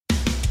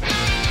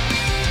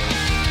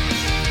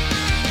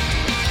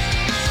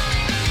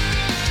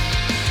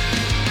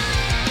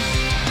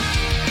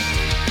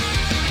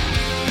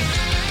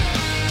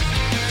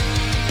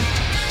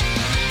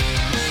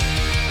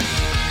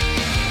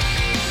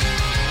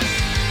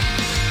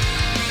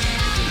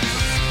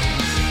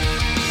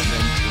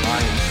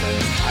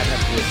I'd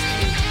have to listen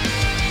to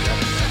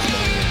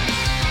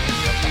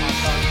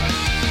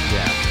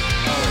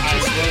I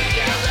slowed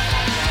down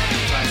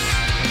because I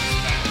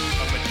spent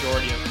a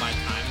majority of my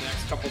time the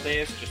next couple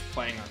days just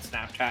playing on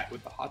Snapchat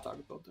with the hot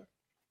dog filter.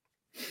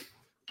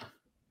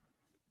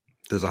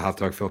 There's a hot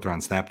dog filter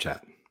on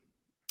Snapchat.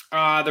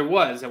 There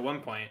was at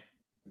one point.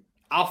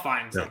 I'll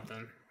find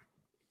something.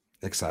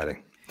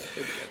 Exciting.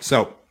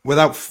 So,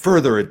 without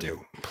further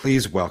ado,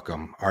 please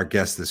welcome our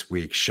guest this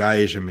week,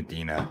 Sha-Asia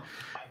Medina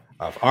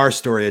of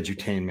OurStory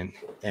Edutainment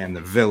and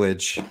the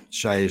Village.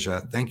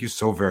 Sha-Asia, thank you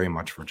so very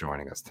much for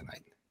joining us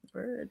tonight.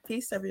 Word.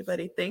 Peace,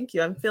 everybody. Thank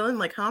you. I'm feeling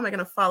like, how am I going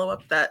to follow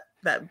up that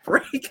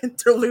break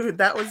interlude?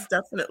 That was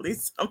definitely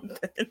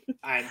something.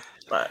 I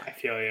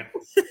feel you.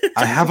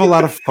 I have a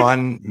lot of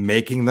fun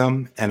making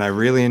them, and I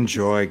really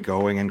enjoy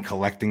going and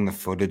collecting the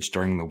footage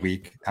during the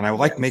week. And I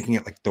like making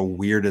it like the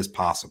weirdest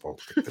possible.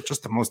 It's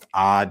just the most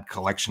odd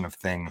collection of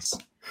things.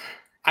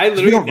 I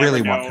literally don't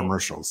really want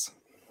commercials.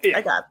 Yeah.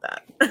 I got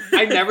that.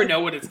 I never know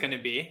what it's going to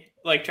be.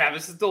 Like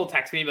Travis will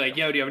text me, like,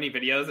 "Yo, do you have any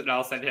videos?" And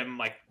I'll send him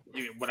like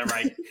whatever.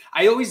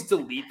 I always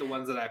delete the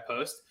ones that I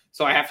post,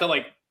 so I have to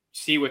like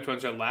see which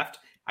ones are left.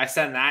 I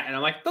send that, and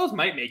I'm like, those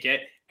might make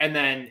it. And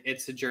then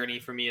it's a journey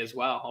for me as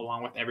well,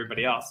 along with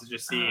everybody else, to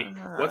just see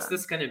what's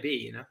this going to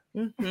be,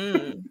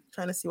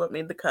 Trying to see what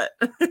made the cut.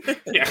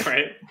 Yeah,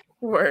 right.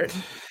 Word.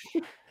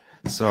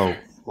 So,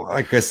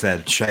 like I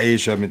said,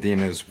 Sha-Asia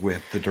Medina is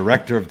with the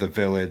director of the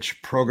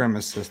Village, program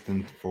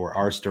assistant for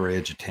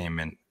OurStory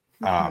Edutainment.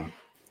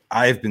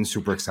 I've been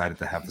super excited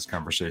to have this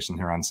conversation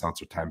here on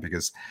Seltzer Time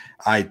because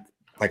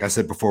like I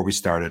said before we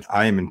started,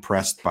 I am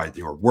impressed by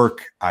your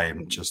work. I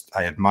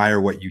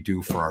admire what you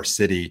do for our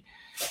city.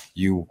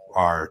 You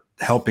are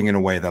helping in a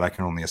way that I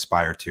can only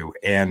aspire to,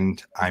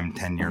 and I'm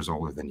 10 years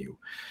older than you.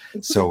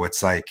 So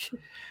it's like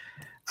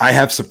I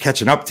have some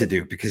catching up to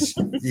do because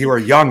you are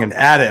young and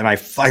at it, and I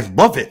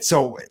love it.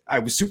 So I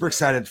was super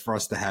excited for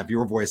us to have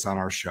your voice on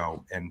our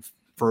show and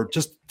for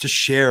just to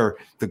share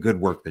the good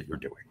work that you're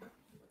doing.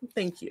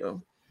 Thank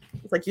you.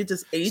 It's like you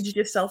just aged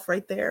yourself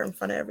right there in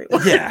front of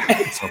everyone. Yeah,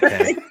 it's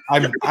okay.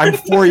 I'm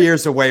 4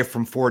 years away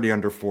from 40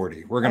 under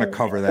 40. We're going to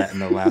cover that in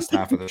the last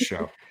half of the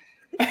show.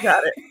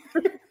 Got it.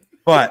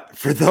 But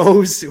for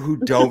those who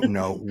don't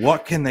know,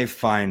 what can they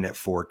find at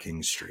 4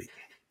 King Street?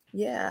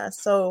 Yeah,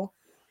 so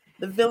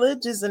the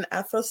Village is an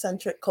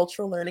Afrocentric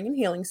cultural learning and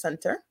healing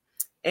center.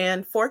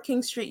 And 4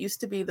 King Street used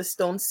to be the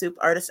Stone Soup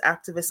Artist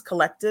Activist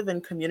Collective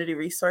and Community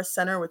Resource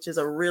Center, which is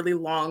a really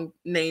long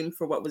name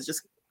for what was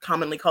just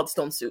commonly called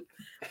Stone Soup.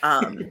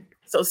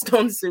 So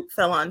Stone Soup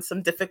fell on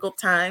some difficult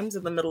times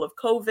in the middle of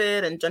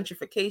COVID and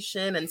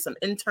gentrification and some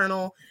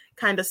internal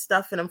kind of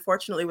stuff. And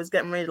unfortunately was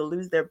getting ready to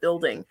lose their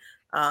building.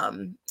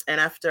 And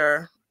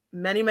after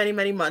many, many,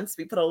 many months,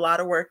 we put a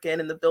lot of work in,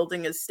 and the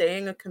building is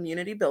staying a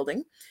community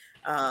building.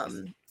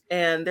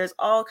 And there's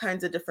all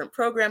kinds of different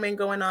programming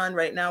going on.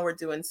 Right now, we're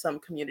doing some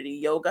community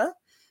yoga.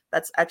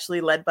 That's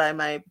actually led by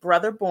my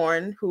brother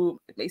Born, who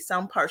it may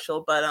sound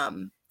partial, but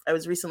I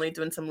was recently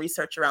doing some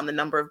research around the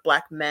number of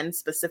Black men,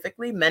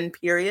 specifically men,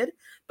 period,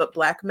 but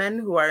Black men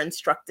who are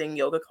instructing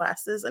yoga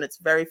classes, and it's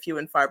very few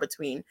and far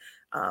between.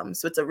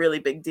 So it's a really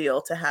big deal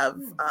to have,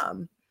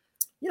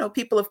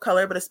 people of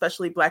color, but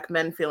especially Black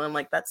men feeling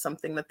like that's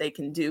something that they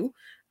can do.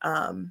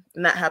 And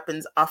that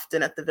happens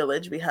often at the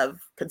Village. We have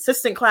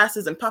consistent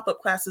classes and pop-up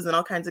classes and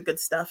all kinds of good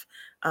stuff.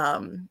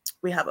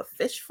 We have a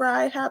fish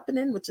fry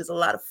happening, which is a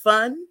lot of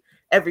fun.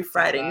 Every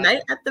Friday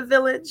night at the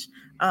Village.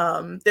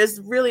 There's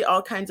really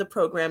all kinds of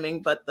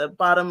programming, but the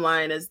bottom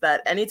line is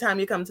that anytime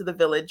you come to the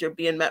Village, you're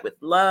being met with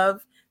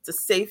love. It's a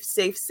safe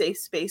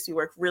space. We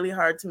work really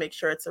hard to make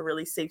sure it's a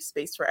really safe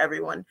space for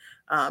everyone.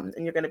 And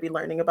you're going to be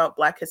learning about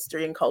Black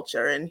history and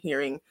culture and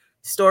hearing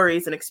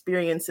stories and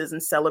experiences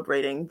and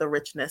celebrating the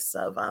richness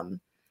of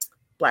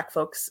Black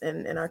folks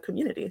in our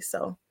community.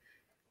 So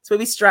it's what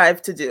we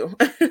strive to do.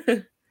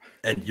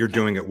 And you're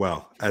doing it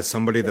well. As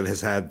somebody that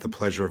has had the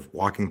pleasure of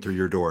walking through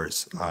your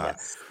doors,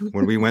 Yes.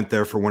 when we went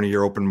there for one of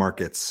your open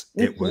markets,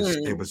 it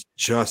was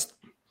just,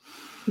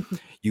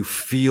 you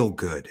feel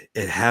good.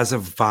 It has a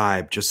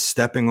vibe, just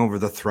stepping over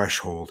the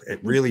threshold. It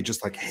really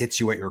just like hits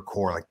you at your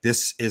core. Like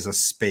this is a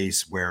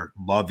space where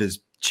love is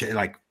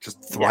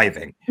just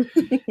thriving.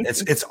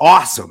 It's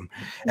awesome.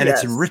 And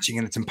it's enriching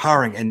and it's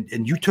empowering.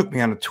 And you took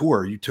me on a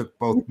tour. You took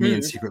both me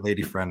and Secret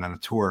Lady Friend on a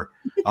tour.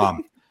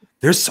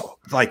 There's so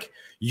like,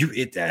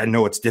 I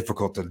know it's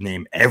difficult to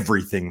name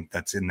everything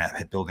that's in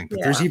that building, but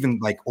there's even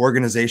like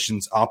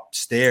organizations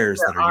upstairs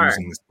that are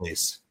using this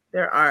place.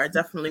 There are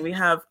definitely. We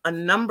have a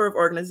number of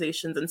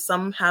organizations, and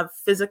some have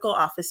physical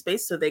office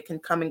space so they can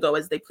come and go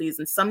as they please.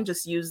 And some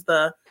just use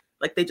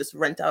they just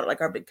rent out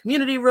like our big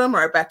community room or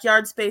our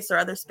backyard space or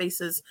other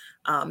spaces.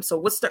 So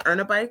Worcester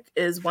Earn a Bike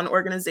is one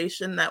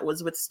organization that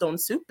was with Stone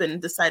Soup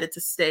and decided to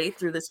stay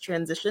through this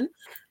transition.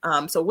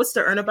 So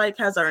Worcester Earn a Bike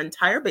has our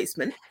entire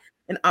basement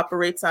and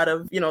operates out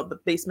of, the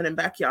basement and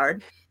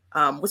backyard.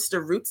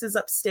 Worcester Roots is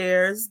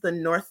upstairs. The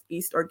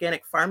Northeast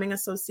Organic Farming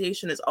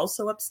Association is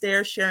also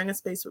upstairs, sharing a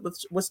space with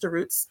Worcester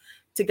Roots.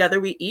 Together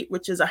We Eat,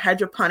 which is a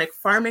hydroponic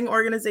farming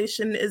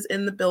organization, is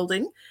in the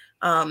building.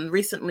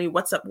 Recently,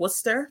 What's Up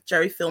Worcester,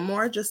 Jerry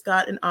Fillmore just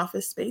got an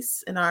office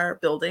space in our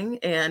building,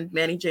 and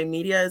Manny J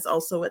Media is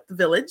also at the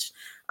Village.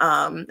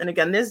 And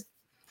again, there's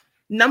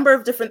number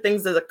of different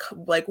things. There's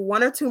like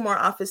 1 or 2 more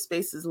office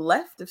spaces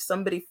left. If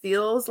somebody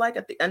feels like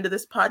at the end of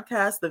this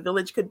podcast, the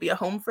Village could be a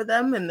home for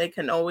them, and they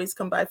can always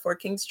come by 4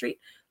 King Street.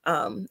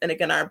 And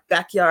again, our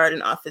backyard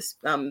and office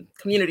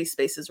community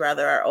spaces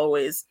rather are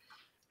always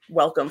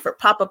welcome for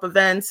pop-up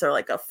events or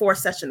like a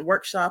 4-session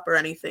workshop or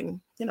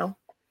anything, you know,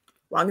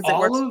 as long as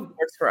it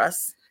works for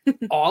us.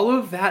 All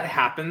of that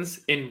happens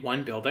in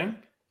one building?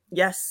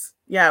 Yes.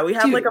 Yeah, we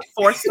have like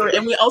a 4-story,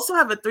 and we also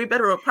have a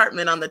 3-bedroom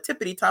apartment on the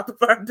tippity top of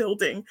our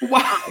building.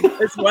 Wow.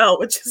 As well,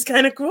 which is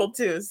kind of cool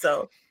too.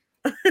 So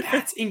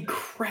that's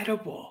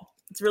incredible.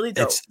 It's really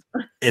dope.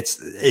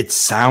 It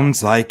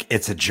sounds like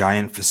it's a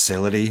giant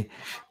facility.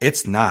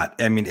 It's not.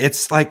 I mean,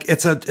 it's like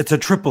it's a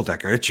triple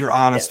decker. It's your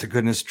honest to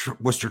goodness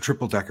Worcester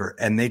triple decker,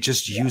 and they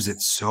just use it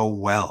so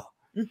well.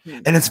 Mm-hmm.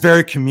 And it's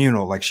very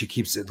communal, like she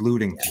keeps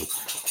alluding to.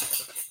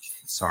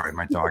 Sorry,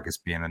 my dog is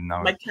being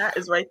annoying. My cat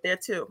is right there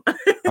too.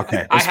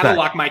 Okay, I have to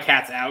lock my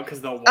cats out because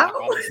they'll walk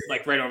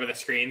like right over the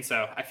screen.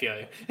 So I feel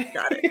you.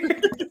 Got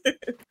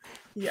it.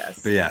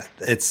 Yes. But yeah,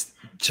 it's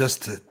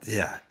just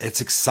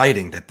it's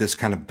exciting that this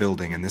kind of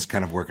building and this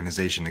kind of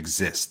organization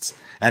exists,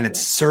 and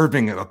it's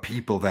serving a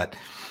people that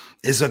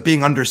is being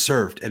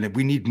underserved. And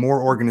we need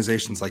more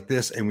organizations like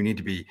this, and we need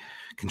to be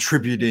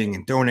contributing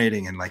and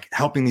donating and like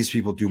helping these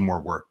people do more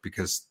work,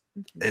 because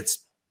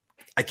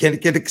I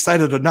can't get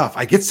excited enough.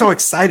 I get so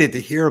excited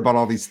to hear about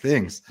all these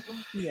things.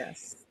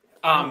 Yes.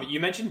 You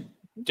mentioned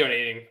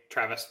donating,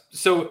 Travis.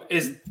 So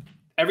is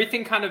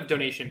everything kind of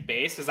donation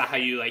based? Is that how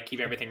you like keep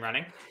everything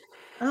running?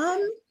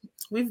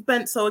 We've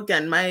been, so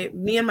again,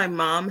 me and my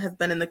mom have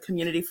been in the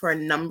community for a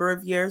number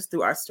of years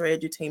through OurStory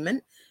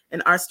Edutainment.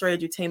 And OurStory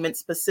Edutainment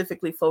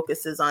specifically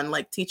focuses on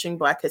like teaching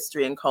Black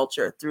history and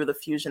culture through the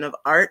fusion of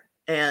art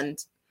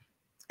and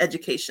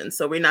education.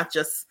 So we're not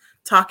just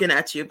talking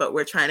at you, but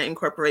we're trying to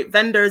incorporate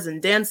vendors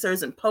and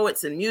dancers and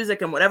poets and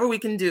music and whatever we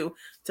can do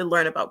to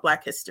learn about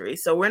Black history.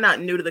 So we're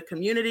not new to the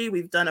community.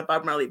 We've done a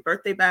Bob Marley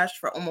birthday bash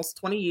for almost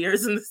 20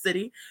 years in the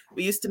city.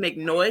 We used to make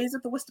noise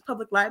at the Worcester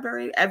Public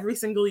Library every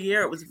single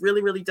year. It was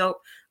really, really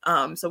dope.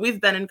 So we've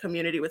been in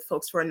community with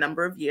folks for a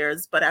number of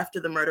years, but after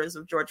the murders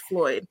of George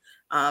Floyd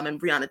and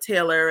Breonna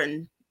Taylor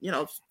and, you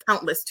know,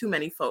 countless, too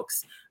many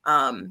folks,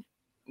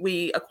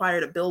 we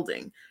acquired a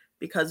building,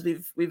 because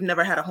we've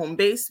never had a home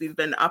base. We've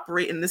been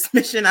operating this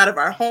mission out of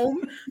our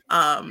home.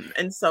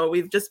 And so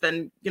we've just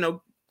been, you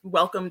know,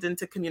 welcomed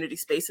into community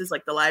spaces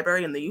like the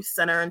library and the youth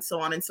center and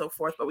so on and so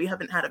forth, but we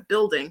haven't had a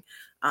building.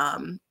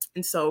 And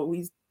so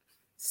we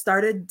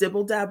started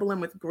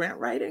dibble-dabbling with grant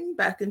writing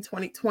back in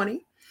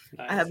 2020.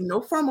 Nice. I have no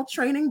formal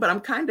training, but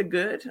I'm kind of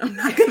good. I'm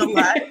not gonna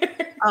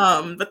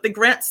lie. But the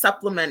grants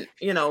supplement,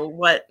 you know,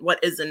 what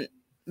isn't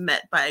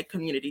met by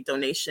community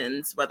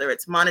donations, whether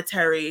it's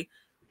monetary,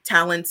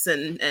 talents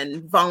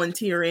and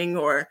volunteering,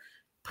 or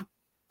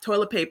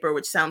toilet paper,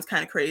 which sounds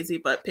kind of crazy,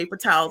 but paper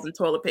towels and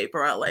toilet paper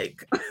are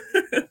like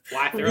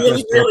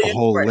really, really a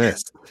whole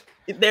list.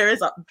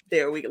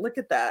 There we look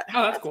at that.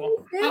 Oh, that's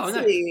cool.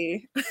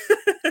 Fancy. Oh,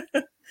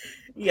 nice.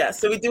 Yeah,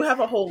 so we do have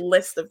a whole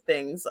list of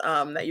things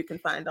that you can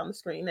find on the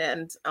screen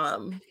and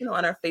you know,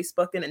 on our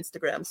Facebook and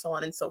Instagram, so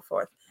on and so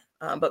forth.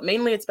 But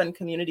mainly it's been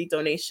community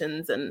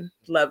donations and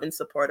love and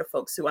support of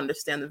folks who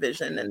understand the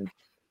vision and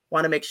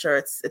want to make sure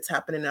it's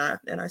happening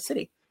in our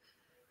city.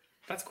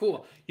 That's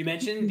cool. You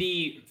mentioned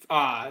the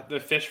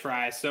fish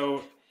fry.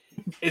 So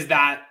is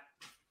that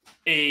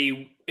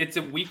it's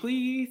a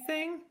weekly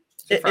thing?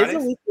 It is a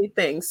weekly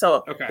thing.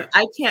 So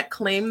I can't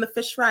claim the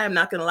fish fry. I'm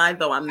not going to lie,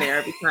 though. I'm there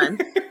every time.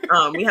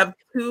 We have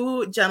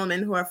 2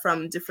 gentlemen who are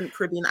from different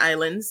Caribbean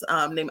islands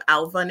named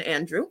Alva and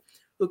Andrew,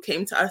 who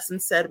came to us and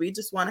said, we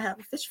just want to have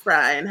a fish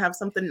fry and have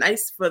something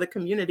nice for the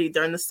community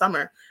during the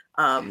summer.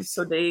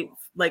 So they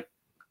like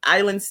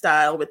island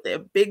style with their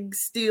big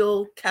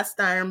steel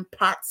cast iron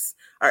pots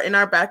are in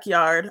our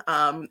backyard.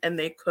 And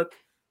they cook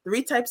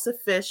 3 types of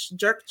fish,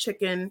 jerk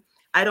chicken.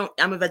 I'm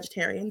a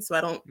vegetarian, so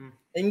I don't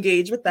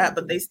engage with that,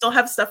 but they still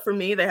have stuff for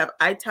me. They have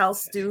ital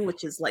stew,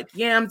 which is like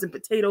yams and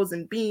potatoes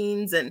and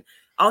beans and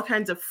all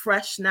kinds of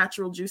fresh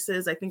natural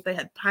juices. I think they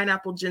had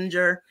pineapple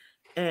ginger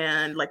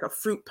and like a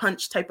fruit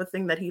punch type of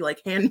thing that he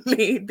like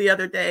handmade the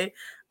other day.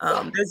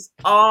 There's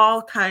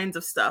all kinds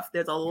of stuff.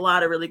 There's a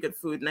lot of really good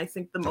food. And I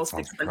think the most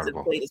expensive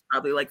plate is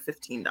probably like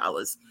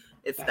 $15,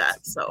 if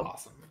that. So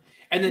awesome.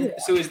 And then,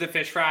 so is the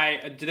fish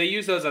fry, do they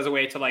use those as a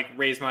way to like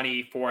raise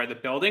money for the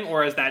building,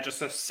 or is that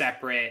just a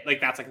separate,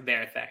 like that's like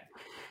their thing?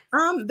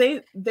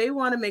 They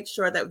want to make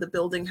sure that the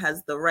building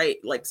has the right,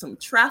 like some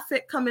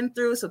traffic coming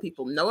through so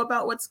people know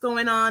about what's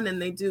going on,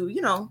 and they do,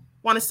 you know,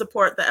 want to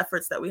support the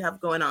efforts that we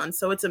have going on.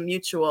 So it's a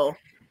mutual,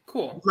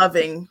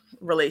 loving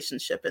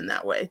relationship in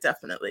that way.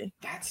 Definitely.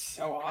 That's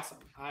so awesome.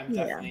 I'm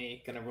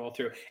definitely going to roll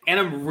through. And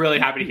I'm really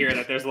happy to hear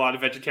that there's a lot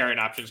of vegetarian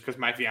options because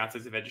my fiance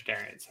is a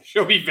vegetarian. So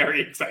she'll be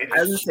very excited. I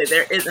was going to say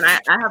there is. And I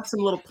have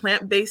some little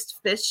plant-based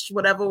fish,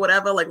 whatever,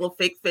 like little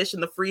fake fish in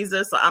the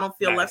freezer. So I don't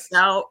feel left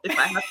out if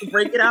I have to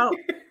break it out.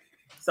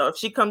 So if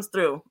she comes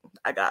through,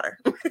 I got her.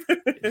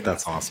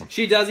 That's awesome.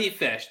 She does eat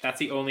fish. That's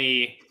the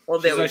only. Well,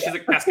 she's there we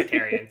a go.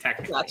 pescatarian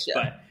technically, Gotcha.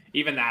 but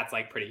even that's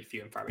like pretty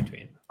few and far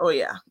between. Oh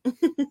yeah.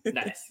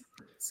 Nice.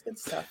 It's good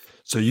stuff.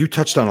 So you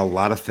touched on a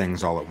lot of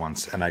things all at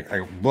once, and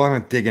I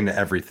want to dig into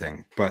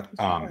everything, but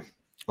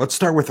let's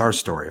start with our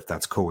story, if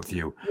that's cool with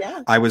you.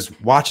 Yeah. I was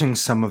watching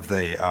some of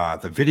the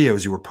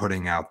videos you were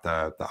putting out,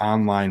 the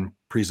online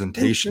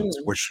presentations,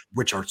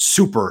 which are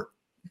super.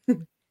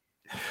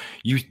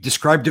 You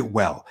described it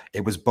well.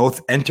 It was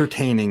both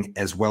entertaining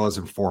as well as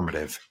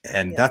informative,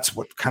 and that's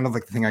what kind of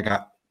like the thing I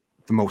got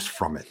the most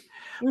from it.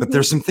 But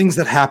there's some things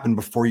that happen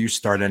before you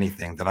start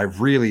anything that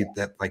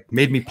that like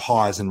made me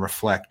pause and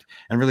reflect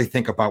and really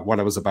think about what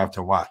I was about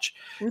to watch.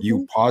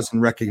 You pause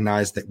and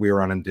recognize that we are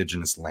on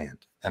indigenous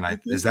land. And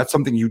is that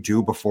something you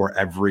do before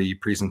every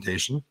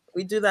presentation?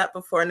 We do that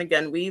before. And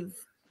again,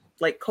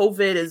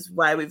 COVID is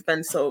why we've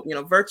been so,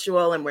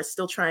 virtual, and we're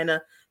still trying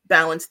to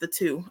balance the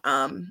two.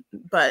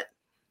 But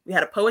we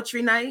had a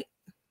poetry night,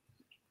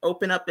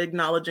 open up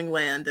acknowledging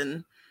land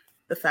and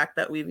the fact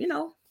that we've,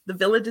 the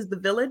village is the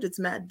village. It's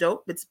mad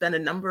dope. It's been a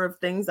number of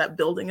things. That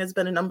building has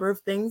been a number of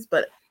things,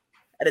 but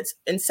at its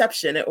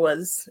inception, it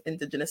was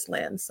indigenous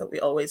land. So we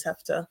always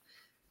have to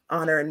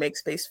honor and make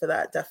space for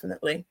that.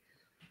 Definitely.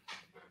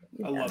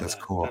 I love that's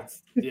that. cool.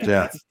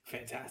 That's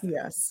fantastic.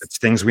 Yes. It's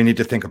things we need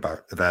to think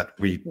about that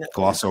we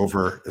gloss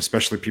over,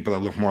 especially people that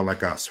look more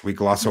like us. We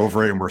gloss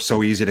over it and we're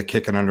so easy to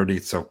kick it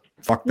underneath. So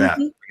fuck that.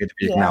 We need to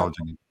be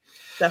acknowledging it.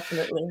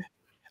 Definitely.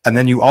 And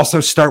then you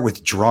also start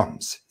with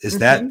drums. Is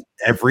that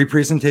every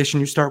presentation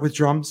you start with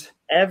drums?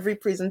 Every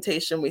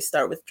presentation we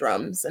start with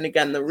drums. And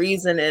again, the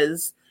reason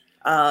is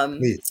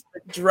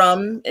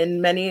drum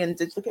in many, and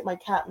look at my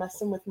cat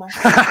messing with my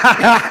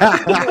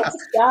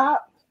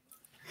stop.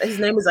 His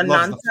name is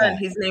Ananta, and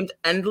he's named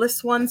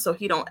Endless One, so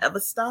he don't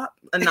ever stop.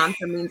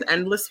 Ananta means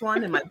Endless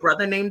One, and my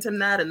brother named him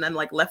that, and then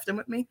left him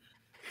with me.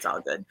 It's all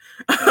good.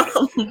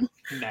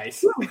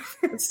 Nice.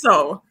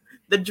 So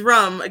the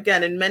drum,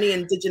 again, in many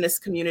indigenous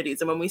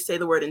communities, and when we say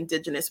the word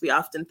indigenous, we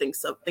often think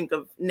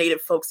of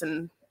Native folks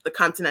in the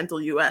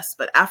continental U.S.,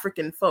 but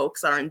African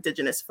folks are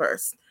indigenous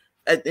first.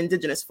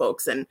 Indigenous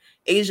folks, and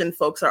Asian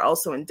folks are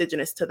also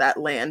indigenous to that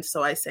land.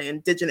 So I say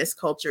indigenous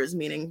cultures,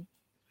 meaning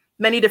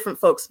many different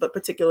folks, but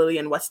particularly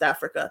in West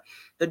Africa.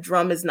 The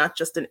drum is not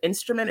just an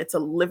instrument, it's a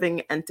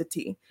living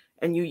entity.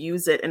 And you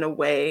use it in a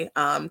way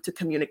to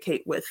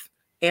communicate with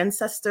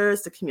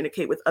ancestors, to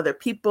communicate with other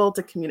people,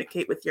 to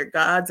communicate with your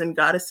gods and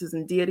goddesses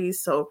and deities.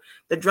 So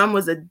the drum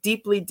was a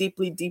deeply,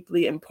 deeply,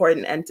 deeply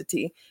important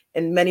entity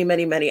in many,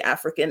 many, many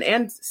African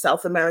and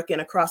South American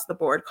across the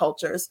board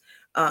cultures.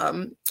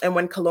 And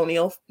when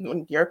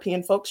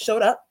European folks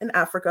showed up in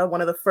Africa,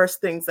 one of the first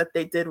things that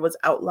they did was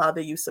outlaw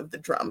the use of the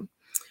drum.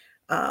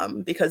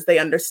 Because they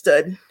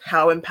understood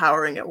how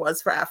empowering it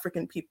was for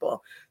African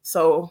people.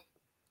 So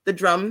the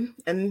drum,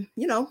 and,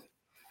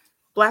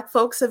 Black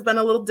folks have been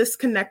a little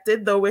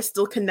disconnected, though we're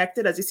still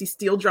connected. As you see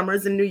steel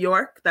drummers in New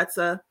York, that's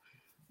a,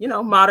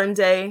 modern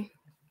day,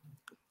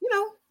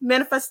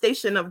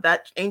 manifestation of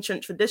that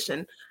ancient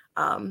tradition.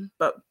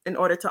 But in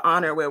order to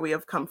honor where we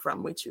have come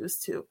from, we choose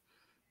to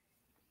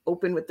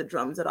open with the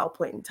drums at all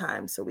point in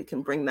time, so we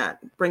can bring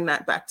that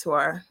back to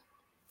our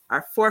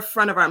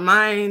forefront of our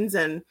minds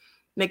and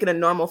make it a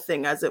normal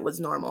thing as it was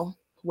normal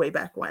way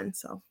back when.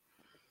 So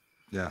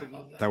yeah,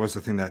 that was the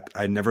thing that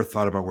I never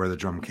thought about where the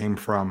drum came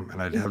from, and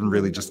I haven't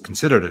really just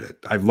considered it.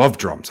 I love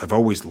drums. I've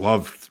always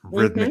loved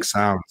rhythmic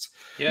sounds.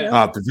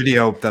 Yeah. The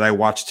video that I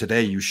watched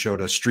today, you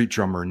showed a street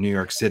drummer in New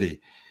York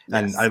City,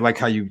 and I like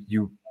how you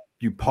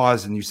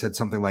paused and you said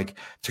something like,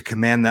 to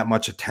command that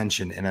much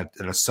attention in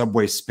a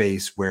subway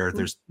space where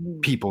there's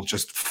people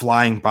just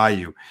flying by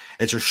you.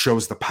 It just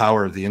shows the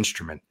power of the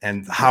instrument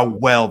and how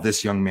well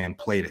this young man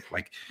played it.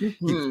 Like he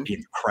beat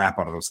the crap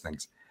out of those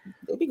things.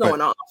 They be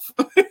going off.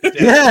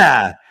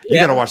 Yeah. You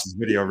got to watch this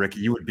video, Ricky.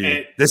 You would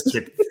be this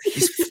kid.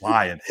 He's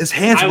flying. His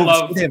hands move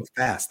so damn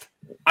fast.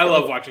 I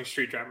love watching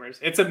street drummers.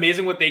 It's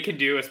amazing what they can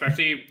do,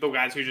 especially the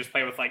guys who just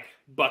play with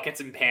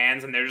buckets and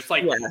pans, and they're just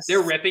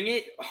they're ripping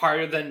it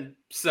harder than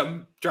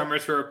some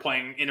drummers who are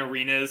playing in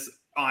arenas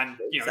on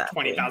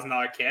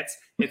 $20,000 kits.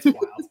 It's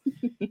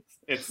wild.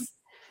 It's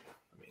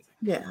amazing.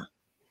 Yeah.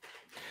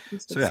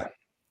 So yeah,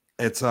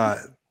 it's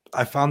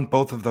I found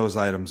both of those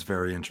items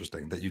very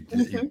interesting, that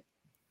you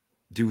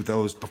do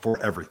those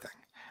before everything,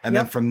 and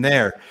then from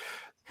there,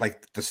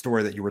 like the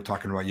story that you were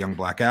talking about, young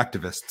Black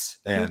activists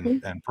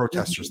and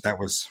protesters. That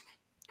was.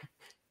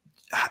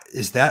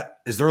 Is there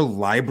a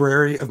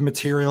library of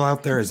material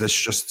out there? Is this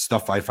just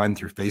stuff I find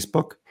through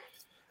Facebook?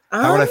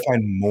 How would I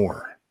find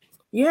more?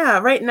 Yeah,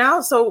 right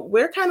now. So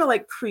we're kind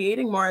of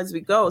creating more as we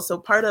go. So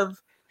part of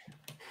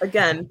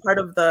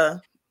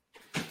the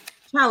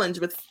challenge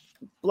with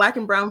Black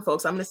and brown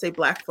folks, I'm going to say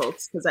Black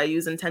folks because I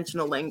use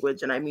intentional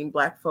language and I mean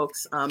Black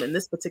folks in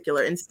this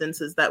particular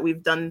instance, is that we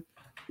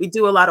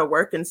do a lot of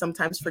work and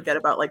sometimes forget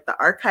about the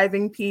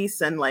archiving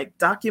piece and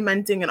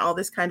documenting and all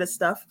this kind of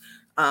stuff.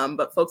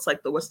 But folks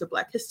like the Worcester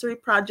Black History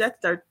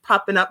Project are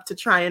popping up to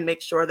try and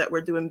make sure that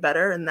we're doing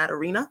better in that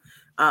arena.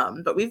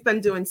 But we've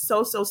been doing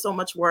so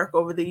much work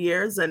over the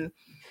years, and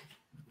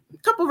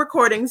a couple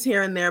recordings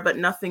here and there, but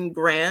nothing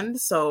grand.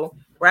 So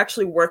we're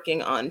actually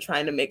working on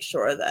trying to make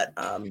sure that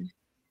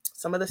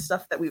some of the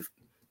stuff that we've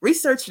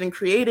researched and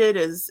created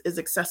is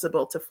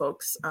accessible to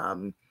folks.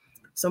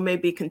 So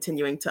maybe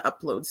continuing to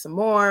upload some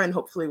more, and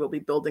hopefully we'll be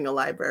building a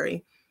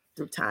library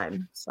through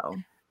time. So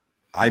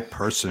I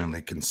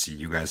personally can see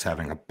you guys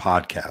having a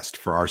podcast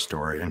for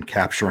OurStory and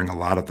capturing a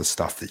lot of the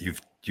stuff that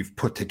you've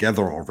put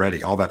together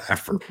already, all that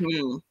effort.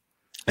 Mm-hmm.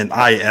 And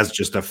I, as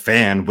just a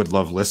fan, would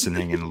love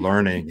listening and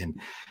learning and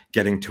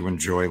getting to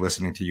enjoy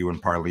listening to you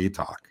and Parlee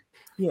talk.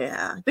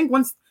 Yeah, I think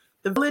once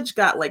the village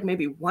got like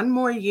maybe one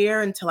more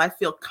year until I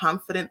feel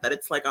confident that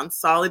it's like on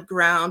solid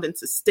ground and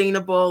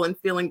sustainable and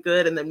feeling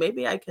good, and then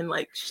maybe I can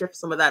like shift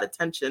some of that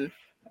attention.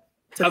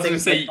 I was going to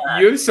say,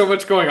 you have so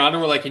much going on,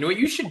 and we're like, you know what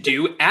you should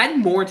do? Add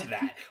more to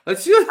that.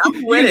 Let's do a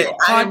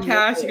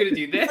podcast. You're going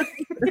to do this.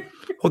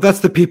 Well, that's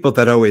the people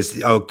that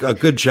always, a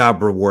good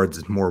job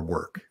rewards more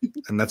work.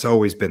 And that's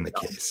always been the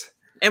case.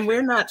 And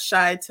we're not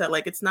shy to,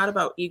 like, it's not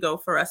about ego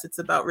for us. It's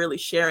about really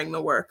sharing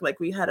the work. Like,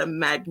 we had a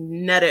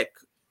magnetic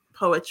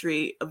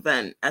poetry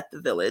event at the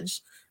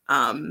village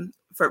in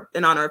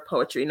honor of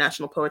poetry,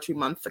 National Poetry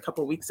Month, a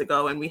couple of weeks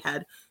ago. And we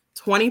had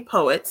 20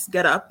 poets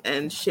get up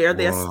and share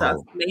their stuff,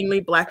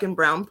 mainly Black and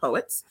brown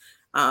poets.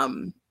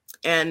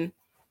 And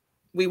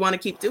we want to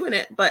keep doing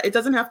it, but it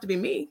doesn't have to be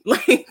me.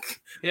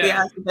 Like, we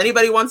ask if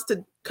anybody wants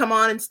to come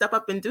on and step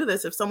up and do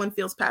this. If someone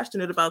feels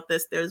passionate about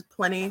this, there's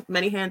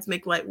many hands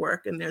make light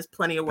work, and there's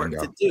plenty of work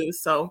to do.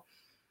 So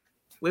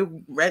we're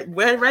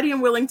ready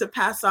and willing to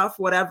pass off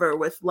whatever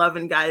with love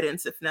and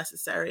guidance if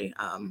necessary,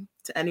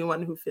 to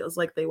anyone who feels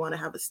like they want to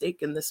have a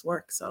stake in this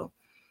work. So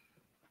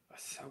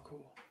that's so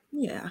cool.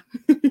 Yeah.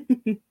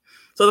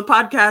 So the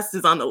podcast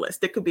is on the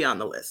list. It could be on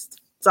the list.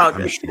 It's all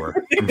good.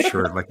 I'm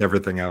sure, like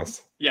everything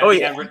else. Yeah,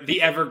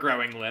 the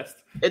ever-growing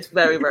list. It's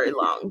very, very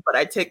long, but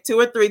I take 2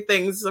 or 3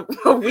 things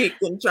a week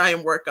and try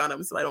and work on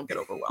them so I don't get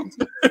overwhelmed.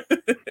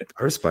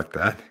 I respect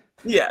that.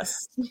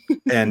 Yes.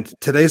 And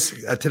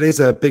today's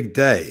a big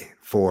day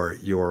for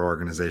your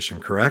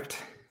organization, correct?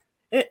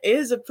 It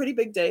is a pretty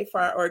big day for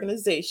our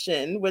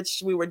organization,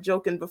 which we were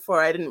joking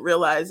before. I didn't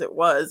realize it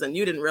was, and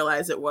you didn't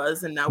realize it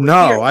was, and now we're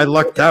here. I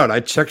lucked out. I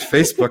checked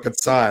Facebook and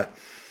saw it.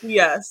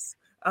 Yes.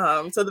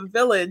 So the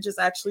village is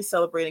actually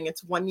celebrating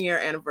its 1-year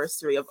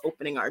anniversary of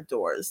opening our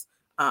doors,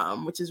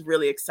 which is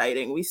really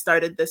exciting. We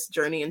started this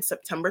journey in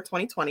September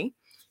 2020,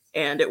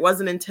 and it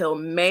wasn't until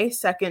May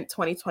 2nd,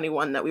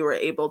 2021 that we were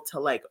able to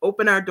like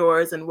open our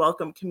doors and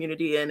welcome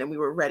community in, and we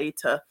were ready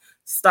to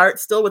start,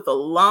 still with a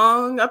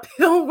long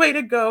uphill way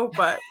to go,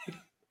 but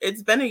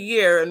it's been a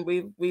year and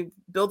we've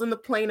building the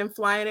plane and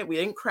flying it. We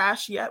didn't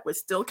crash yet. We're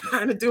still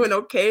kind of doing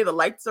okay. The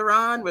lights are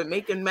on. We're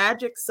making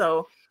magic.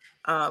 So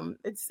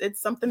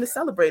it's something to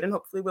celebrate, and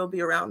hopefully we'll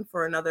be around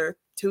for another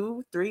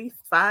 2, 3,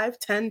 5,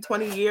 10,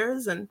 20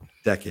 years and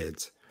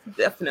decades.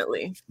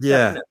 Definitely.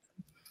 Yeah.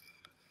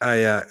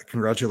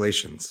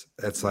 Congratulations.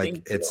 It's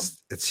like,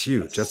 it's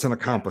huge. That's an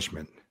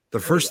accomplishment. The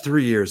first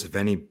 3 years of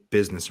any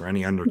business or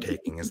any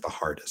undertaking is the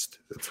hardest.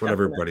 That's what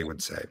everybody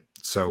would say.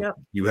 So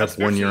you have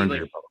especially 1 year under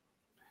your belt.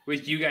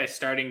 With you guys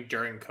starting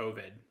during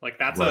COVID, like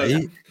that's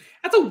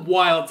a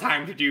wild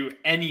time to do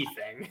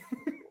anything.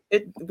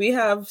 We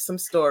have some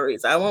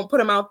stories. I won't put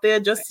them out there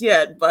just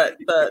yet, but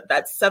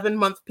that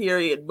 7-month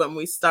period when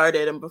we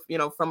started, and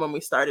from when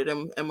we started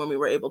and when we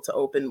were able to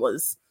open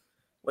was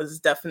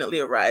definitely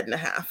a ride and a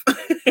half.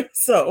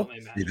 So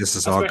this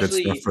is all good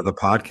stuff for the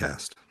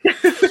podcast.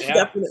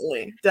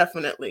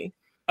 Definitely.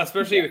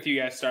 Especially with you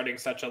guys starting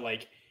such a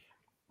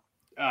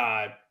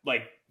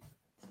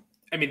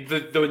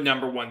the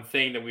number one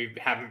thing that we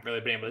haven't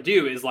really been able to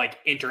do is like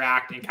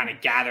interact and kind of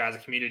gather as a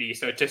community.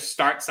 So to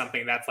start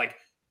something that's like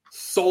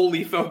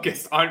solely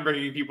focused on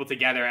bringing people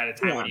together at a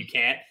time when you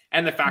can't,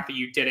 and the fact that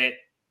you did it,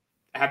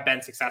 have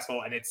been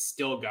successful, and it's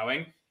still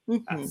going,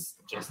 that's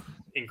just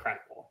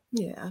incredible.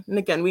 Yeah. And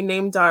again, we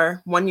named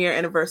our 1-year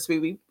anniversary.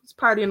 We was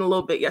partying a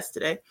little bit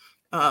yesterday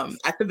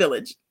at the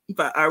village,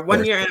 but our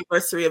 1-year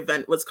anniversary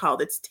event was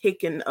called It's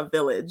Taken a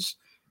Village,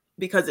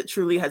 because it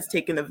truly has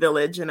taken a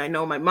village. And I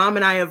know my mom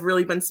and I have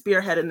really been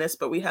spearheading this,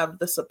 but we have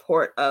the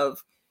support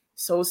of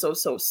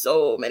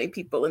so many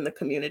people in the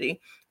community.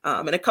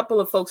 And a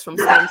couple of folks from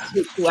STEM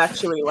who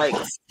actually like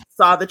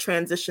saw the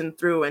transition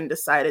through and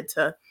decided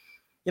to,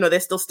 they're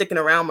still sticking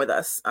around with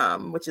us,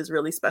 which is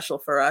really special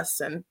for us.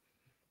 And,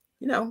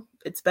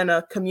 it's been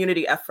a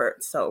community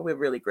effort. So we're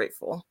really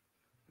grateful.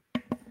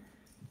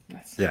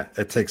 Yeah,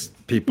 it takes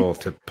people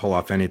to pull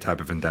off any type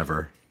of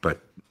endeavor,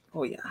 but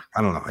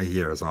I don't know, a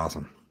year is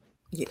awesome.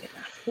 Yeah.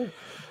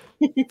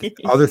 The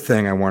other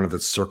thing I wanted to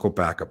circle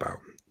back about,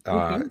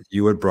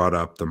 you had brought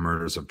up the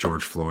murders of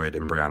George Floyd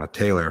and Breonna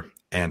Taylor.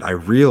 And I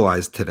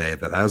realized today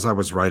that as I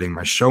was writing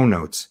my show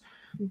notes,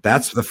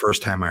 that's the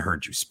first time I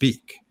heard you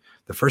speak.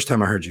 The first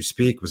time I heard you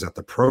speak was at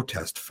the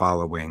protest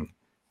following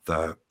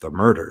the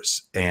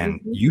murders, and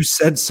Mhm. you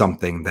said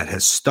something that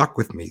has stuck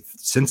with me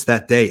since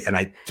that day.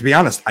 And to be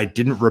honest, I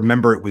didn't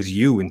remember it was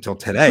you until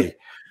today.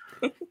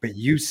 But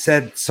you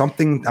said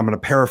something, I'm going to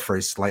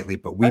paraphrase slightly,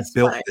 but we That's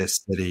built fine.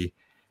 this city,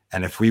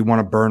 and if we want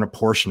to burn a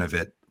portion of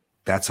it,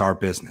 that's our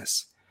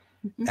business.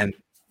 Mhm. And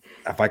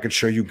if I could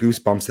show you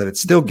goosebumps that it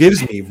still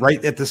gives me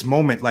right at this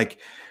moment, like,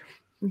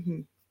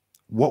 Mhm.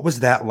 what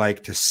was that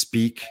like to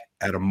speak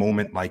at a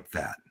moment like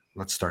that?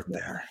 Let's start Yeah.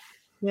 there.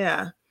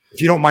 Yeah. If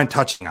you don't mind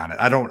touching on it.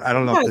 I don't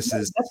know if this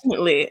is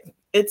Definitely.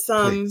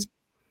 please.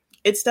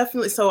 It's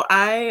definitely so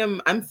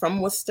I'm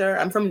from Worcester.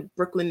 I'm from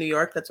Brooklyn, New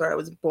York. That's where I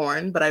was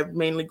born, but I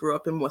mainly grew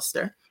up in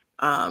Worcester.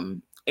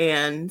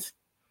 And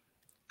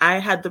I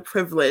had the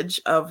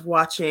privilege of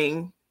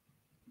watching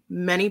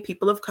many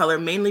people of color,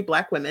 mainly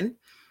Black women,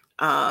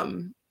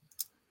 um,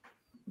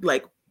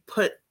 like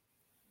put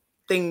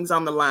things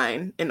on the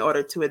line in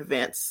order to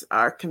advance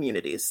our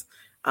communities.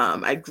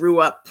 I grew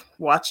up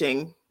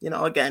watching,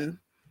 again,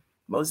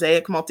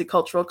 Mosaic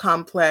Multicultural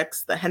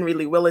Complex, the Henry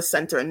Lee Willis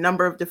Center, a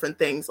number of different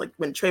things. Like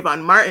when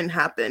Trayvon Martin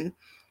happened,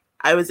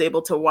 I was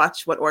able to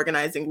watch what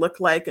organizing looked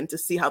like and to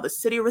see how the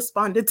city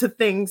responded to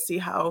things, see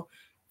how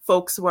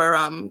folks were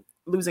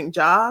losing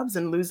jobs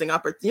and losing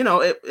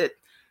opportunity.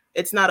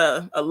 It's not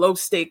a low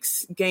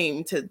stakes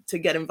game to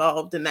get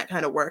involved in that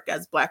kind of work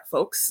as Black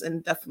folks,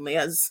 and definitely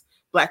as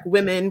Black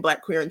women,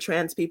 Black queer and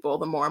trans people,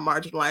 the more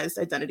marginalized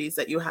identities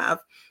that you have.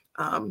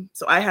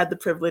 So I had the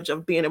privilege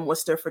of being in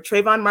Worcester for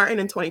Trayvon Martin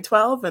in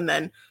 2012, and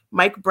then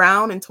Mike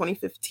Brown in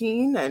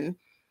 2015, and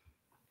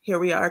here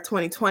we are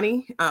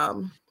 2020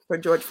 for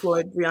George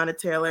Floyd, Breonna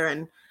Taylor,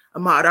 and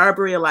Ahmaud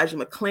Arbery, Elijah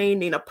McClain,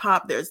 Nina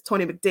Pop. There's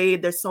Tony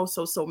McDade. There's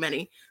so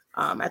many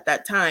at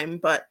that time.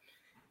 But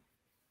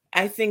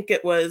I think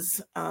it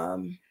was,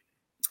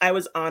 I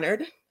was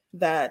honored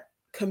that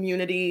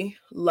community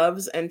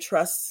loves and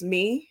trusts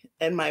me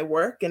and my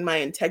work and my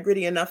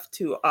integrity enough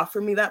to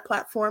offer me that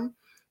platform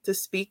to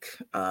speak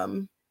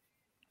in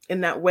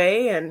that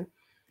way, and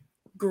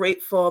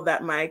grateful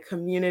that my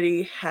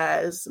community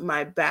has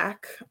my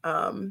back,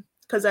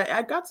 because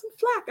I got some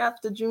flack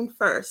after June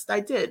 1st.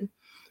 I did,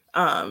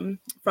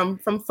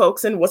 from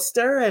folks in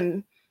Worcester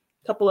and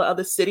a couple of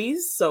other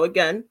cities. So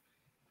again,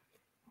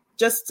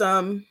 just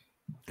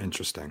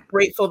Interesting.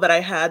 grateful that I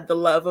had the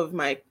love of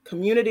my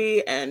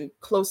community and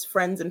close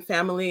friends and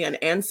family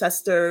and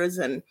ancestors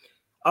and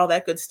all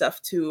that good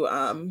stuff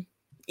to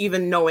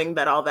even knowing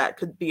that all that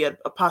could be a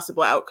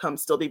possible outcome,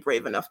 still be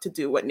brave enough to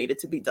do what needed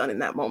to be done in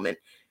that moment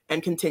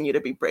and continue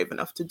to be brave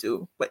enough to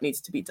do what needs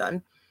to be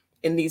done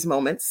in these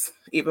moments,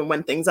 even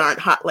when things aren't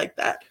hot like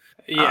that.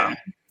 Yeah.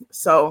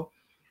 So,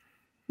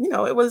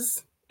 it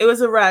was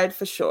a ride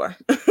for sure.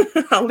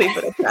 I'll leave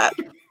it at that.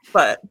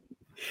 But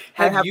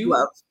I have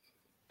love.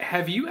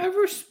 Have you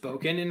ever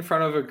spoken in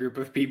front of a group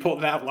of people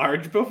that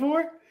large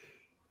before?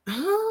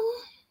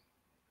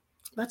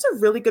 That's a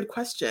really good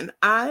question.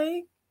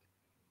 I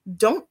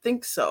don't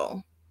think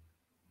so.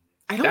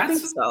 I don't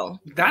think so.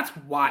 That's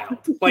wild.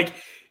 Like,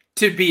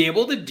 to be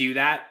able to do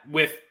that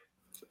with,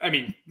 I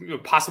mean,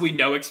 possibly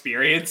no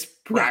experience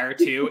prior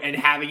to, and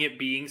having it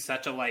being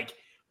such a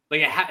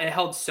it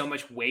held so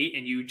much weight,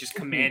 and you just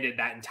commanded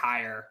that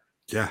entire.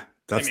 Yeah,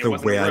 that's the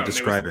way I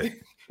describe it.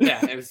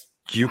 Yeah, it was.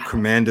 You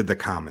commanded the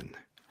common.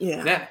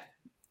 Yeah.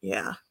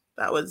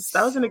 That was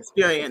an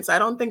experience. I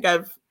don't think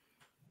I've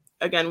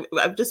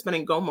just been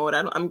in go mode.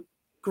 I'm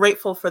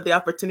grateful for the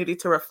opportunity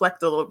to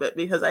reflect a little bit,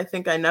 because I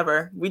think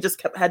we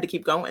just had to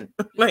keep going.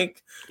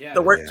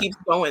 The work keeps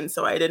going.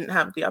 So I didn't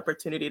have the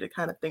opportunity to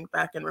kind of think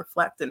back and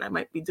reflect, and I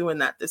might be doing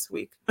that this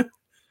week.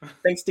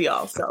 Thanks to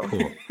y'all. So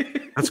cool.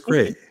 That's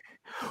great.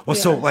 Well,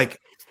 so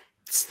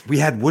we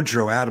had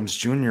Woodrow Adams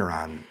Jr.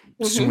 on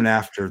soon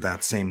after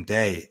that same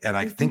day. And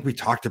I think we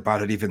talked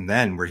about it even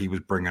then, where he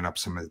was bringing up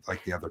some of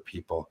the other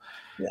people.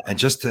 Yeah. And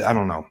just I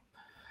don't know,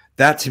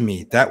 that to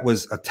me, that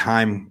was a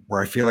time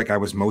where I feel like I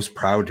was most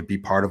proud to be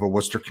part of a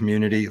Worcester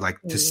community,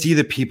 to see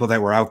the people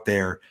that were out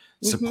there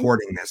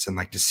supporting this,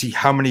 and to see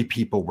how many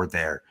people were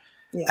there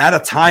at a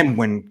time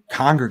when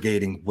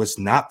congregating was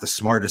not the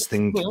smartest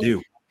thing to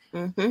do.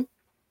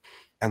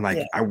 And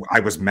I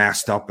was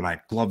masked up and I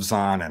had gloves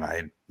on and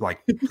I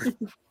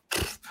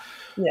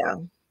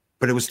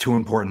but it was too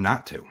important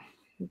not to.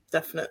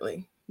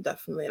 Definitely.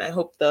 And I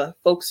hope the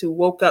folks who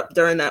woke up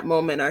during that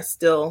moment are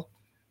still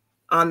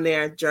on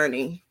their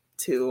journey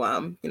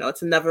to,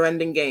 it's a never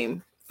ending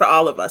game for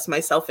all of us,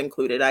 myself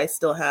included. I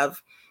still have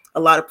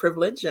a lot of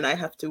privilege, and I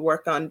have to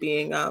work on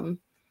being, an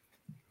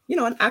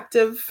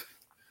active,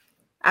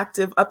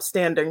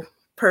 upstanding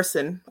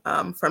person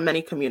for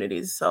many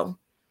communities. So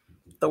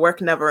the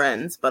work never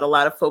ends, but a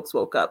lot of folks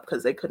woke up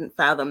because they couldn't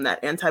fathom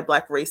that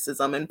anti-Black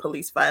racism and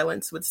police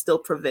violence would still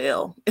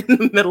prevail in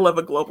the middle of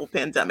a global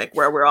pandemic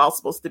where we're all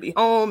supposed to be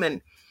home, and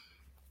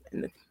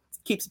it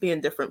keeps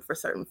being different for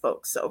certain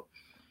folks. So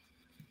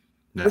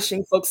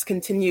wishing folks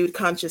continued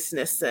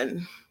consciousness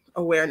and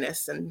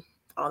awareness and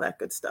all that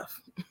good stuff.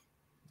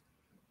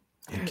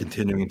 and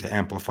continuing to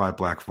amplify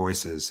Black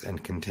voices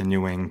and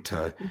continuing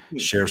to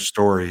Mhm. share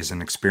stories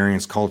and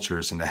experience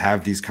cultures and to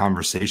have these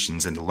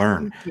conversations and to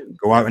learn. Mhm.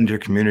 Go out into your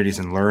communities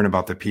and learn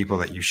about the people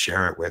that you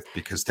share it with,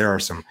 because there are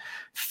some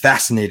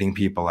fascinating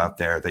people out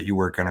there that you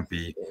are going to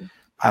be,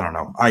 I don't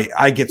know.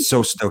 I get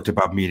so stoked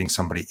about meeting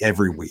somebody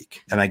every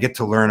week, and I get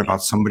to learn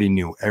about somebody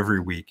new every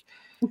week.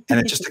 And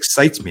it just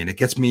excites me, and it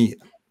gets me,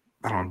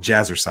 I don't know,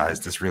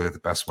 jazzercised is really the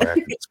best way I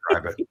can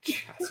describe it.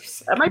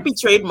 That might be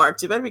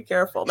trademarked. You better be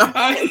careful. No.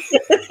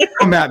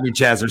 Come at me,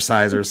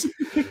 jazzercisers.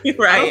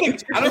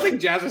 Right. I don't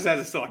think Jazzercise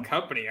is still a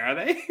company, are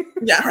they?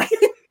 Yeah.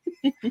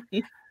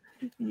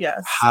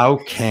 Yes. How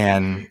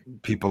can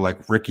people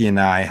like Ricky and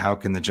I, how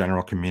can the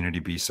general community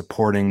be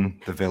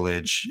supporting the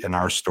village and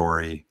our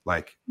story?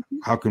 Like,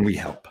 how can we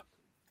help?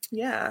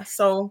 Yeah.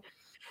 So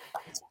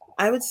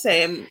I would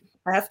say,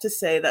 I have to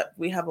say that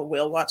we have a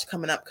whale watch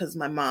coming up because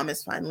my mom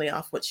is finally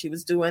off what she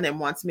was doing and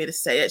wants me to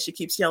say it. She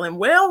keeps yelling,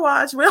 whale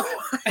watch, whale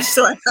watch.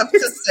 So I have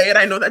to say it.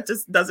 I know that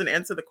just doesn't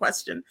answer the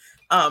question.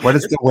 What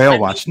is the whale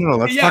watch? No,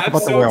 let's talk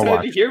about the whale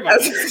watch. To hear about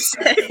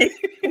it.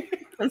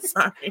 I'm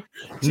sorry.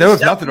 No, there's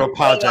nothing to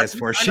apologize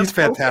for. She's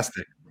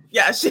fantastic.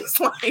 Yeah,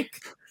 she's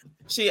like,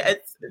 I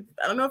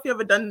don't know if you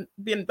ever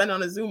been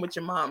on a Zoom with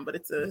your mom, but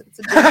it's a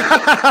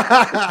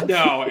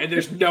No, and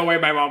there's no way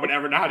my mom would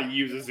ever know how to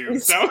use a Zoom.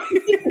 So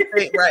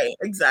right,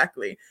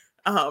 exactly.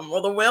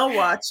 Well, the whale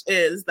watch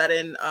is that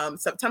in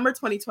September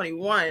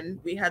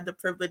 2021, we had the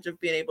privilege of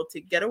being able to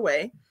get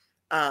away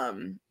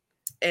and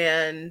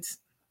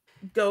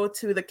go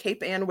to the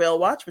Cape Ann Whale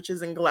Watch, which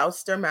is in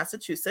Gloucester,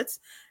 Massachusetts.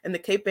 And the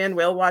Cape Ann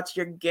Whale Watch,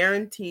 you're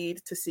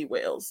guaranteed to see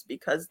whales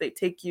because they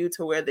take you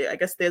to where I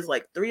guess there's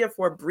like 3 or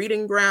 4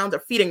 breeding grounds or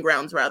feeding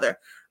grounds rather.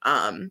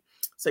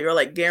 So you're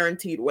like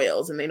guaranteed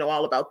whales, and they know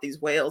all about these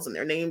whales and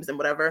their names and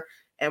whatever.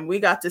 And we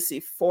got to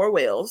see 4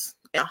 whales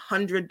and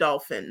 100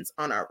 dolphins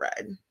on our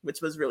ride,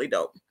 which was really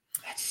dope.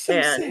 That's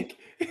so sick.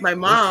 My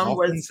mom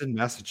was in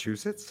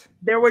Massachusetts.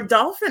 There were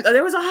dolphins.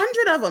 There was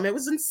 100 of them. It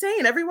was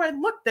insane. Everywhere I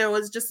looked, there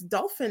was just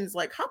dolphins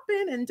like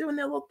hopping and doing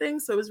their little thing.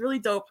 So it was really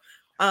dope.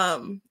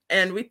 And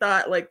we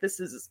thought like, this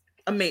is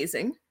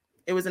amazing.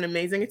 It was an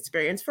amazing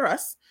experience for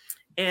us.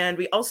 And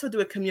we also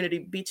do a community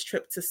beach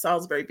trip to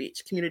Salisbury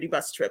Beach, community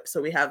bus trip.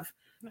 So we have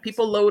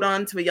people load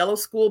onto a yellow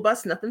school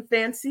bus, nothing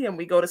fancy. And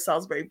we go to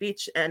Salisbury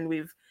Beach. And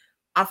we've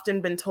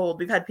often been told,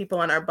 we've had people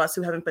on our bus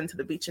who haven't been to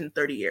the beach in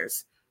 30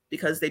 years.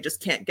 Because they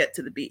just can't get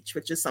to the beach,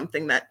 which is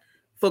something that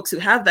folks who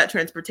have that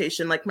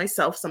transportation, like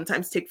myself,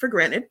 sometimes take for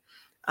granted.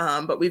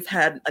 But we've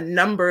had a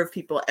number of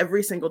people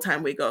every single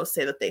time we go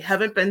say that they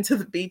haven't been to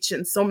the beach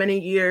in so many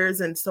years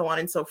and so on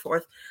and so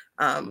forth.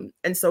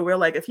 And so we're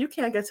like, if you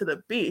can't get to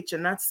the beach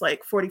and that's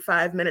like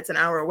 45 minutes, an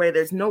hour away,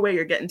 there's no way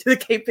you're getting to the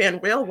Cape Ann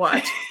Whale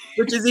Watch,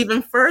 which is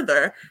even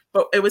further.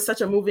 But it was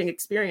such a moving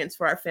experience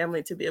for our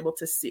family to be able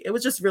to see. It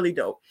was just really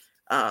dope.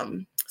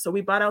 So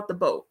we bought out the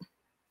boat.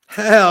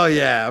 Hell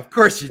yeah, of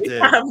course you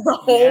did. We have the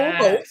whole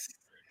boat,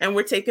 and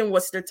we're taking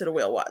Worcester to the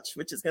whale watch,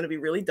 which is going to be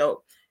really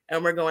dope.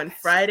 And we're going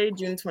Friday,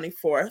 June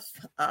 24th.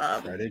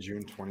 Friday,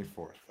 June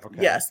 24th. Okay.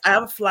 Yes, I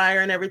have a flyer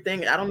and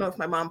everything. I don't know if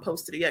my mom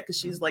posted it yet because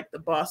she's like the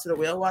boss of the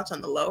whale watch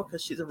on the low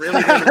because she's a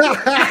really good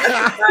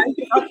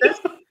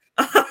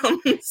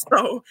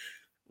so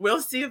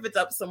we'll see if it's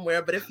up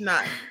somewhere, but if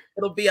not,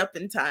 it'll be up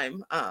in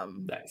time.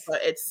 Nice.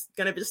 But it's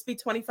going to just be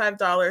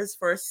 $25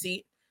 for a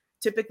seat.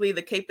 Typically,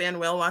 the Cape Ann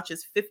Whale Watch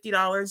is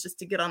 $50 just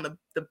to get on the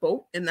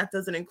boat, and that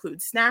doesn't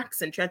include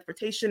snacks and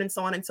transportation and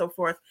so on and so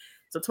forth.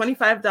 So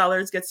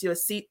 $25 gets you a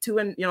seat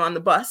on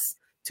the bus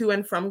to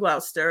and from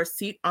Gloucester, a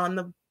seat on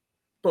the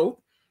boat.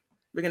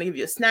 We're going to give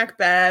you a snack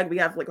bag. We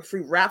have like a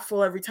free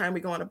raffle every time we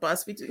go on a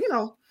bus. We do,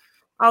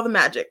 all the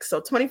magic.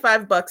 So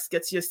 $25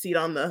 gets you a seat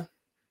on the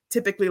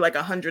typically like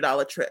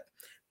 $100 trip.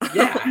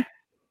 Yeah.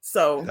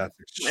 So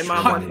my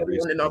mom wants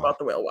everyone to know about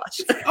the whale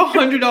watch.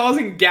 $100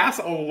 in gas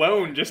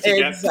alone just to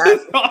get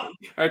to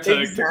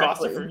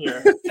Gloucester from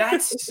here.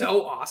 That's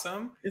so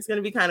awesome. It's going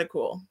to be kind of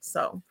cool.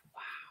 So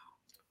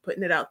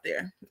putting it out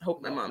there. I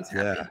hope my mom's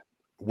happy. Yeah.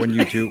 When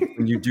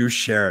you do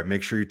share it,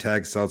 make sure you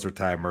tag Seltzer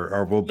Time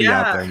or we'll be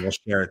out there and we'll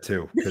share it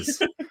too.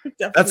 Because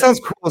that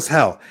sounds cool as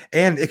hell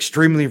and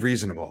extremely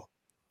reasonable.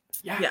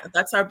 Yeah,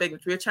 that's our big.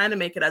 We're trying to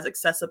make it as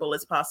accessible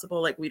as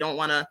possible. Like we don't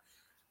want to.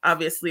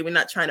 Obviously, we're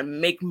not trying to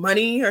make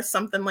money or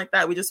something like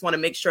that. We just want to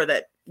make sure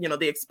that,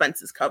 the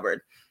expense is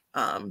covered.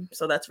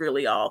 So that's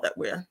really all that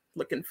we're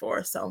looking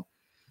for. So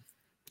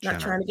not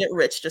trying to get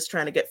rich, just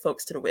trying to get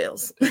folks to the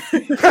whales.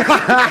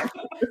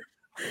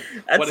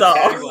 That's all.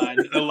 Tagline.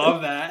 I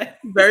love that.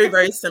 Very,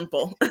 very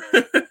simple.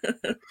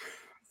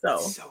 So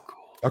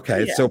cool.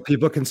 Okay, so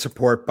people can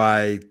support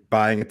by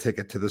buying a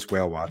ticket to this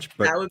whale watch,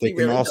 but they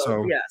can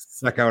also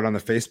check out on the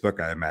Facebook,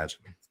 I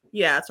imagine.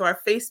 Yeah, so our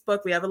Facebook,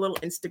 we have a little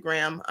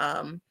Instagram.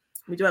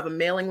 We do have a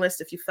mailing list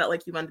if you felt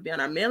like you wanted to be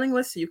on our mailing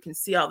list so you can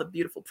see all the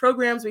beautiful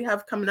programs we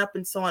have coming up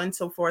and so on and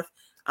so forth.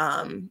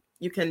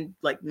 You can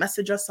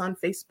message us on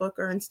Facebook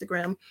or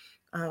Instagram.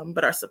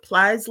 But our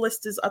supplies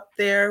list is up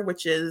there,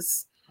 which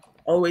is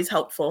always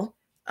helpful.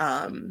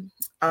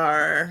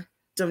 Our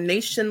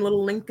donation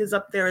little link is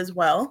up there as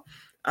well.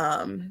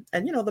 And,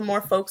 the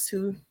more folks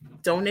who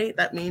donate,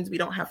 that means we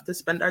don't have to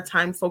spend our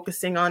time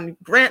focusing on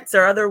grants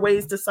or other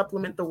ways to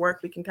supplement the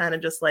work. We can kind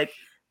of just like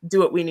do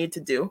what we need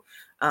to do.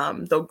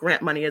 Though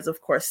grant money is,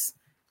 of course,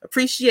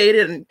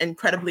 appreciated and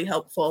incredibly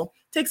helpful.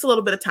 It takes a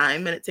little bit of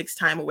time, and it takes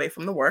time away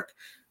from the work.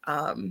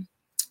 And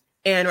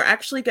we're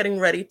actually getting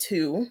ready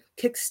to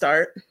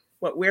kickstart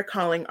what we're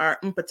calling our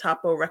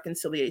Mpatapo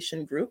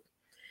Reconciliation Group,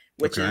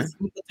 which is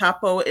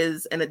Mpatapo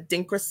is an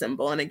Adinkra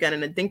symbol. And again,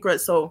 an Adinkra,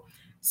 so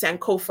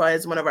Sankofa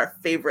is one of our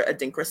favorite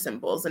Adinkra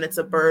symbols, and it's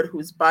a bird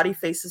whose body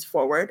faces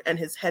forward and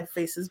his head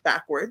faces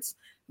backwards,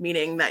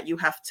 meaning that you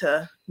have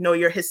to know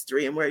your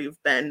history and where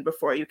you've been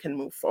before you can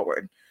move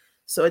forward.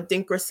 So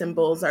Adinkra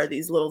symbols are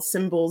these little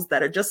symbols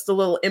that are just a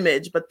little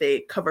image, but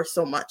they cover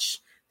so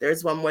much.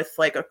 There's one with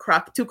like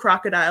two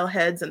crocodile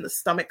heads, and the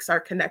stomachs are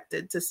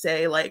connected to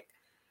say like,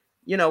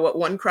 what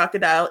one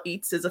crocodile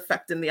eats is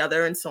affecting the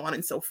other, and so on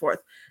and so forth.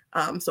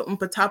 So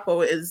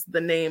Mpatapo is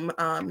the name.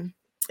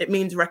 It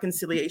means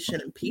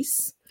reconciliation and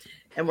peace.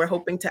 And we're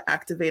hoping to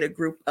activate a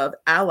group of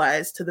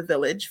allies to the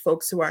village,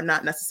 folks who are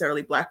not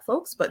necessarily Black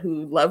folks, but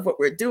who love what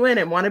we're doing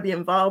and want to be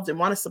involved and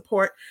want to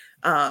support.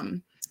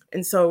 And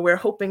so we're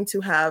hoping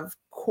to have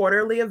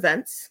quarterly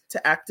events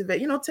to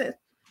activate, to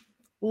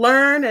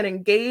learn and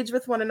engage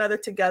with one another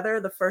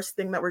together. The first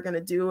thing that we're going to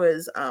do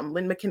is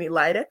Lynn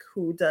McKinney-Leidick,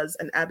 who does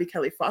an Abby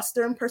Kelly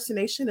Foster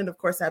impersonation. And of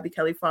course, Abby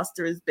Kelly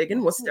Foster is big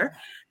in Worcester,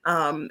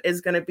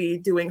 is going to be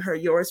doing her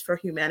Yours for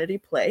Humanity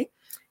play.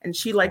 And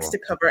she likes to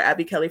cover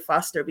Abby Kelly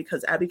Foster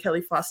because Abby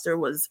Kelly Foster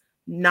was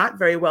not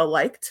very well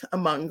liked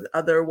among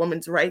other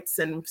women's rights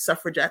and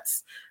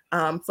suffragettes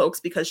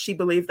folks, because she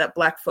believed that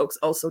Black folks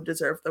also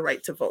deserve the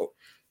right to vote.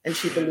 And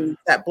she believed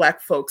that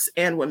Black folks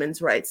and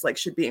women's rights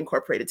should be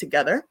incorporated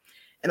together.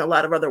 And a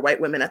lot of other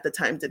white women at the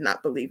time did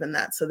not believe in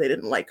that. So they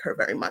didn't like her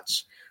very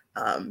much.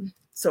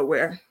 So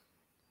we're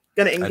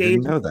going to engage. I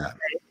didn't know that.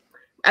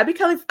 Abby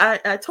Kelly,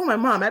 I told my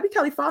mom, Abby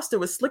Kelly Foster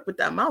was slick with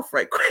that mouth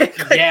right quick.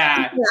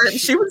 Yeah.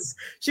 She was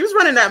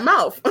running that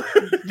mouth.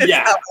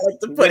 Yeah.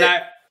 When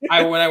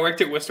I worked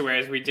at Worcester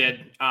Wares, we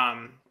did,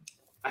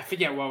 I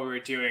forget what we were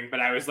doing, but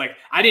I was like,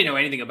 I didn't know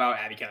anything about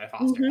Abby Kelly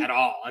Foster at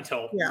all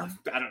until,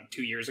 I don't know,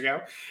 2 years ago.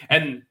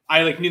 And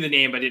I knew the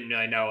name, but didn't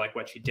really know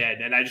what she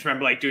did. And I just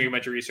remember doing a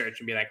bunch of research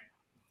and be like,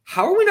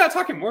 how are we not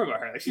talking more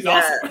about her? She's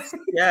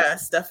awesome.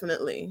 Yes,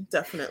 definitely.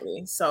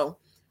 Definitely. So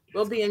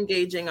we'll be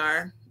engaging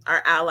our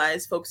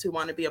allies, folks who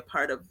want to be a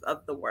part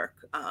of the work.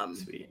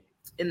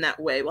 In that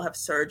way, we'll have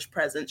Surge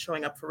present,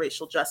 showing up for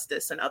racial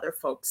justice, and other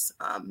folks.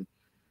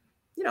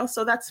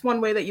 So that's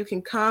one way that you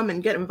can come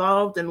and get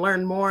involved and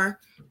learn more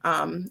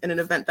in an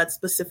event that's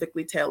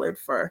specifically tailored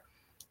for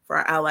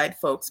our allied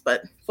folks.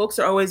 But folks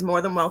are always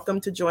more than welcome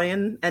to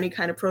join any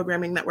kind of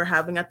programming that we're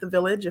having at the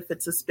village. If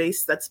it's a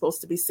space that's supposed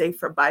to be safe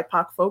for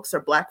BIPOC folks or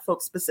Black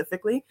folks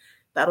specifically,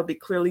 that'll be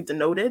clearly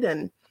denoted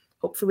and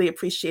hopefully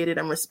appreciated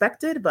and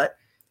respected. But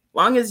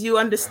long as you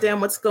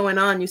understand what's going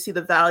on, you see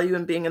the value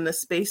in being in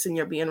this space and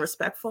you're being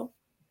respectful,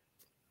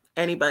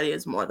 anybody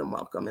is more than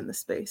welcome in the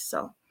space.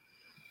 So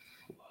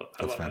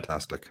that's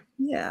fantastic.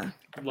 Yeah.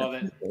 Love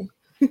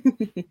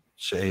it.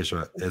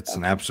 Sha-Asia, it's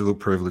an absolute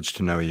privilege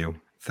to know you.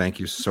 Thank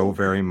you so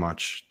very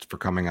much for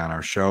coming on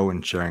our show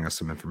and sharing us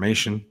some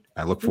information.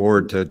 I look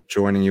forward to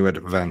joining you at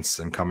events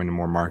and coming to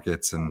more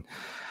markets. And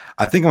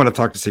I think I want to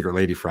talk to Secret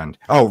Lady Friend.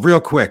 Oh,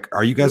 real quick.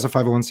 Are you guys a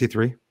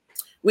 501c3?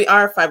 We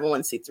are a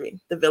 501c3,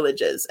 the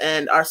Village is,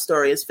 and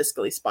OurStory is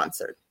fiscally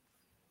sponsored.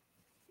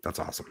 That's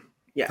awesome.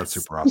 Yes. That's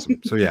super awesome.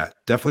 So yeah,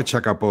 definitely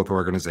check out both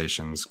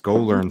organizations. Go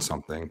learn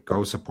something.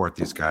 Go support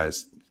these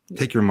guys.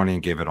 Take your money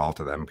and give it all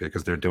to them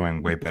because they're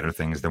doing way better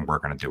things than we're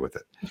going to do with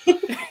it.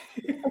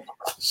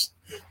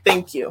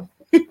 Thank you.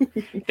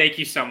 Thank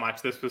you so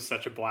much. This was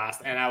such a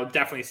blast. And I'll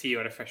definitely see you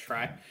at a fish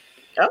fry.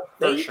 Oh,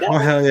 there you go. Oh,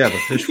 hell yeah, the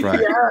fish fry.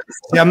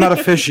 Yeah, I'm not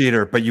a fish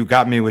eater, but you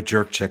got me with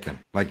jerk chicken.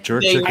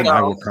 Jerk chicken,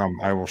 I will come.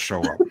 I will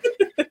show up.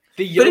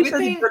 The yoga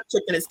thing? Jerk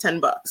chicken is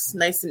 $10.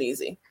 Nice and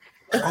easy.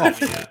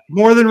 Oh,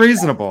 more than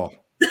reasonable.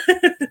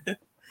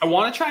 I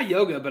want to try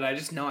yoga, but I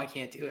just know I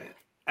can't do it.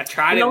 I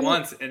tried it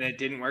once and it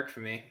didn't work for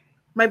me.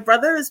 My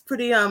brother is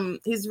pretty,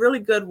 he's really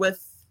good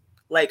with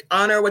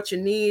honor what you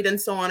need and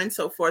so on and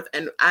so forth.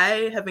 And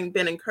I have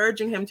been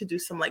encouraging him to do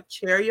some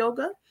chair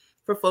yoga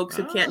for folks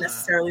who can't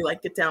necessarily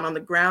get down on the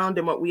ground,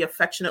 and what we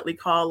affectionately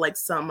call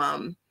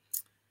some,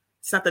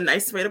 it's not the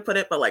nice way to put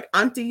it, but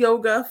auntie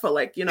yoga for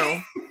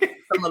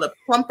some of the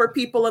plumper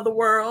people of the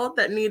world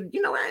that need,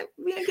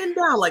 we ain't getting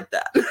down like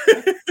that.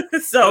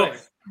 So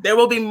there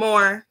will be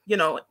more,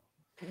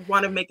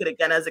 want to make it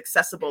again as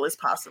accessible as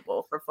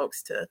possible for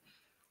folks to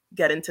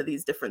get into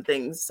these different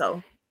things.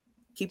 So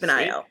keep an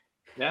eye out.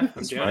 Yeah,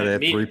 that's Friday at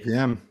 3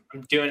 p.m.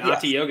 I'm doing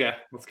auntie yoga.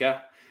 Let's go.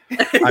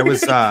 I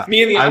was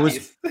me and the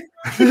aunties.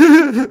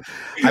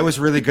 I was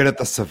really good at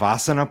the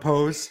Savasana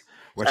pose,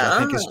 which I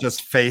think is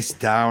just face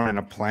down in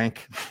a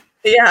plank.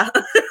 Yeah,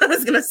 I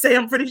was gonna say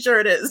I'm pretty sure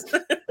it is.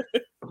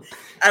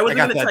 I was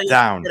gonna tell you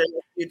down.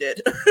 You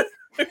did.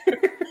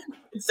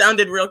 It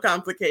sounded real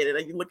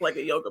complicated. You look like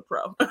a yoga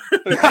pro.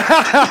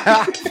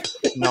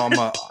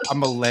 No,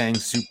 I'm a laying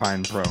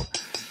supine pro.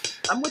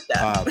 I'm with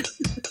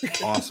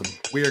that. Awesome.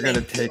 We are going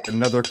to take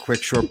another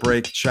quick short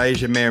break.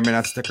 Sha-Asia may or may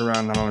not stick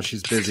around. I don't know if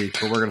she's busy,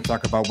 but we're going to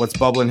talk about what's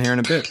bubbling here in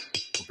a bit.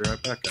 We'll be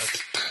right back,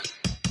 guys.